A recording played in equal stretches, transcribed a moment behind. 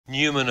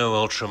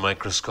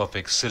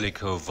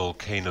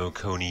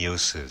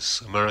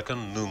pneumonoultramicroscopicsilicovolcanoconiosis,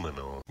 American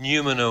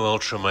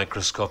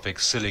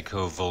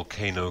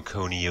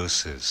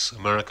pneumonoultramicroscopicsilicovolcanoconiosis,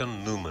 American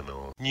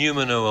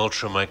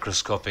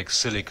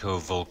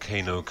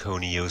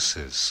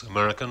pneumonoultramicroscopicsilicovolcanoconiosis,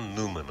 American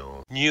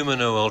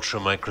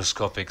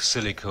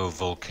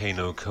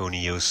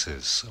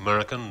pneumonoultramicroscopicsilicovolcanoconiosis,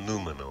 American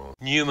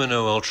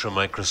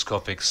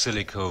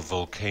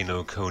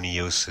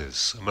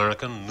pneumonoultramicroscopicsilicovolcanoconiosis,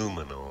 American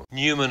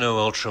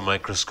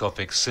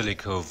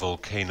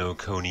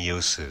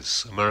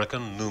pneumonoultramicroscopicsilicovolcanoconiosis,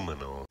 American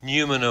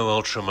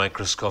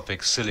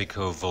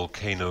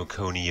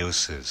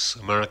pneumonoultramicroscopicsilicovolcanoconiosis,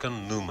 American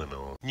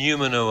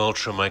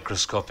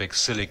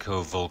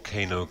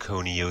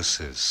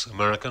pneumonoultramicroscopicsilicovolcanoconiosis,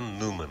 American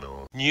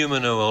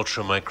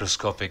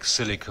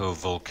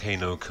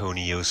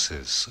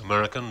pneumonoultramicroscopicsilicovolcanoconiosis,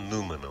 American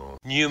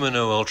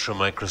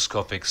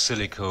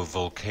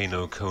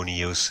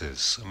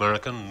pneumonoultramicroscopicsilicovolcanoconiosis,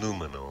 American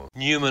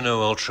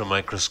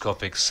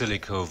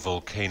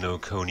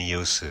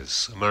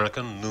pneumonoultramicroscopicsilicovolcanoconiosis, American pneumonoultramicroscopicsilicovolcanoconiosis,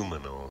 American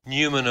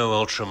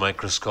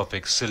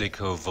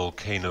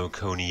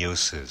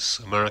pneumonoultramicroscopicsilicovolcanoconiosis,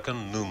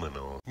 American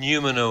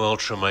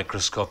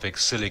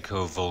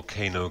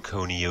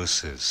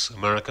pneumonoultramicroscopicsilicovolcanoconiosis,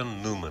 American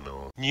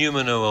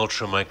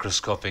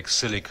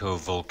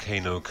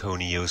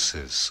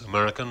pneumonoultramicroscopicsilicovolcanoconiosis,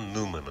 American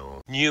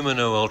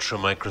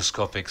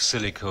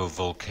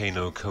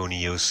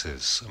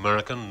pneumonoultramicroscopicsilicovolcanoconiosis,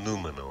 American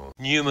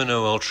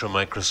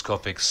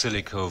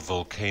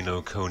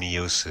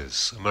pneumonoultramicroscopicsilicovolcanoconiosis,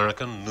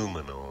 American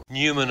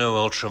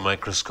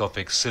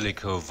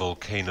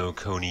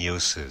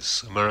pneumonoultramicroscopicsilicovolcanoconiosis,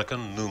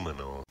 American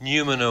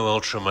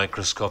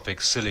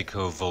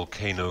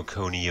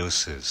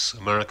pneumonoultramicroscopicsilicovolcanoconiosis,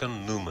 American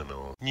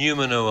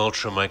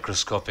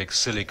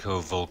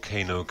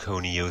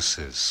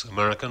pneumonoultramicroscopicsilicovolcanoconiosis,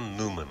 American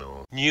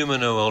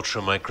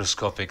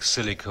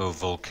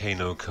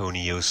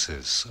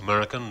pneumonoultramicroscopicsilicovolcanoconiosis,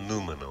 American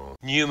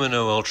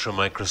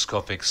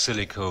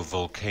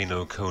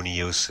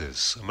pneumonoultramicroscopicsilicovolcanoconiosis,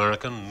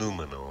 American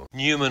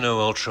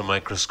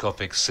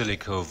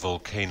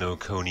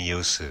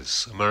pneumonoultramicroscopicsilicovolcanoconiosis,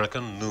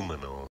 American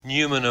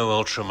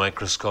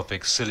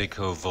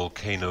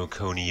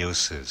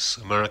pneumonoultramicroscopicsilicovolcanoconiosis,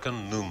 American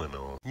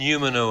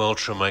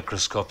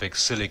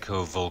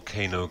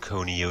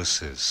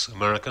pneumonoultramicroscopicsilicovolcanoconiosis,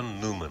 American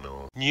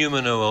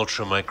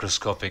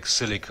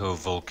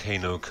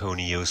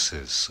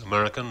pneumonoultramicroscopicsilicovolcanoconiosis,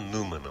 American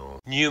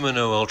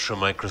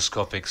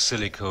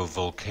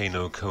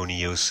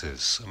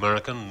pneumonoultramicroscopicsilicovolcanoconiosis,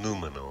 American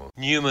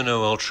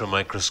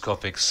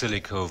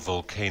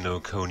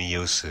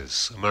pneumonoultramicroscopicsilicovolcanoconiosis,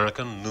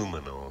 American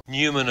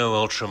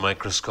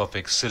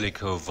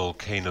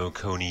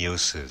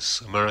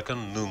pneumonoultramicroscopicsilicovolcanoconiosis, American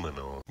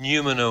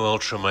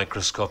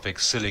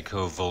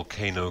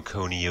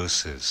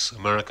pneumonoultramicroscopicsilicovolcanoconiosis,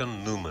 American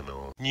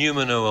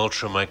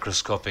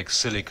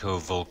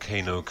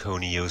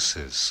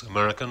pneumonoultramicroscopicsilicovolcanoconiosis,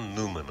 American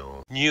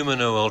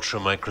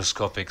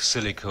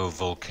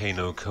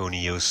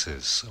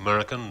pneumonoultramicroscopicsilicovolcanoconiosis,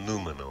 American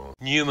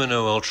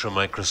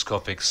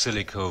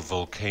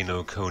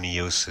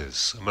pneumonoultramicroscopicsilicovolcanoconiosis,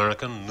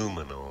 American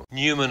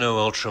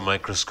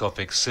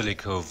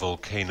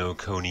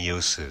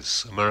pneumonoultramicroscopicsilicovolcanoconiosis,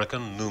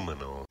 American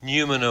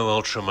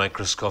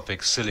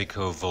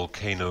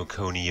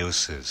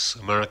pneumonoultramicroscopicsilicovolcanoconiosis,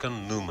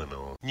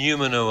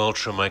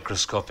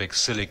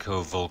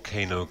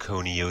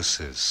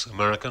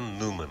 American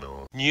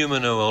pneumonoultramicroscopicsilicovolcanoconiosis,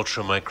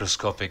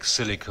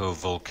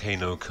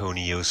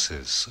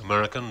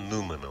 American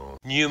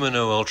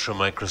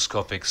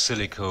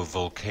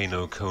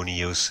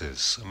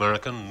pneumonoultramicroscopicsilicovolcanoconiosis,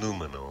 American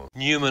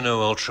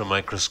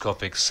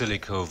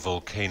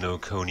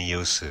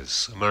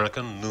pneumonoultramicroscopicsilicovolcanoconiosis,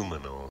 American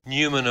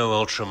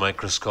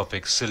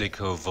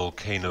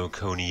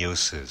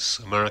pneumonoultramicroscopicsilicovolcanoconiosis,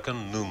 American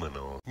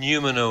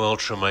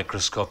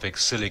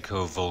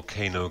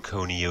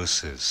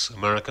pneumonoultramicroscopicsilicovolcanoconiosis,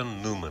 American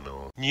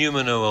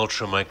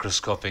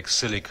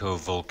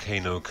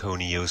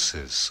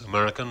pneumonoultramicroscopicsilicovolcanoconiosis,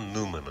 American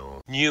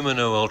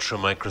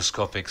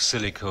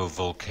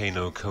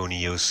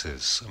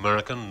pneumonoultramicroscopicsilicovolcanoconiosis,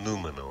 American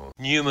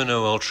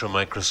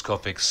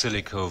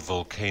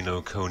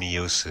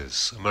pneumonoultramicroscopicsilicovolcanoconiosis,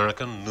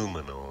 American